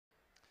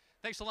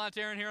Thanks a lot,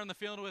 Darren, here on the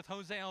field with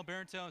Jose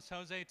Albertos.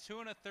 Jose, 2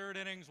 1/3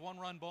 innings,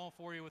 1-run ball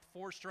for you with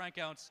 4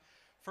 strikeouts.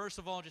 First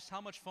of all, just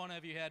how much fun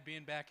have you had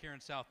being back here in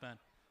South Bend?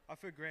 I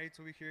feel great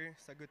to be here.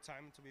 It's a good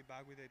time to be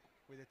back with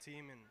the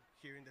team and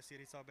here in the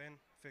city of South Bend.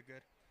 I feel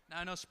good.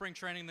 Now, I know spring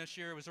training this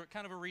year was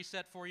kind of a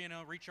reset for you,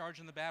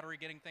 recharging the battery,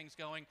 getting things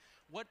going.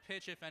 What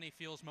pitch, if any,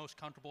 feels most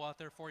comfortable out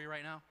there for you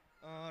right now?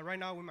 Right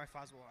now with my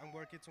fastball. I'm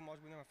working too much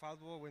with my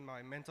fastball, with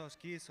my mental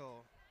skills,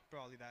 so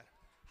probably that.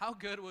 How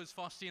good was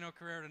Faustino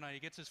Carrera tonight? He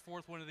gets his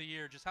 4th win of the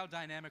year. Just how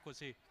dynamic was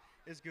he?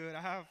 It's good.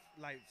 I have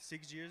like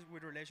 6 years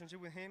with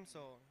relationship with him,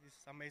 so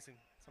it's amazing.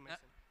 It's amazing.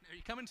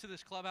 You come into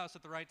this clubhouse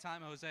at the right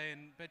time, Jose,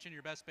 and pitching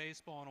your best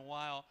baseball in a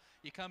while.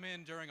 You come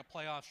in during a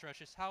playoff stretch.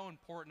 Just how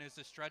important is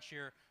this stretch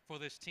here for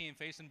this team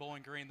facing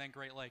Bowling Green, then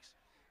Great Lakes?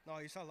 No,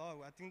 it's a lot.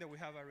 I think that we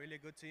have a really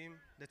good team.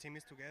 The team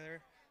is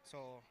together,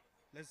 so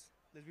let's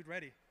be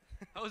ready.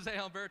 Jose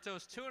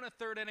Albertos, 2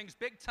 1/3 innings,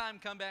 big time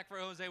comeback for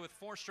Jose with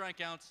 4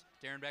 strikeouts.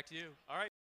 Darren, back to you. All right.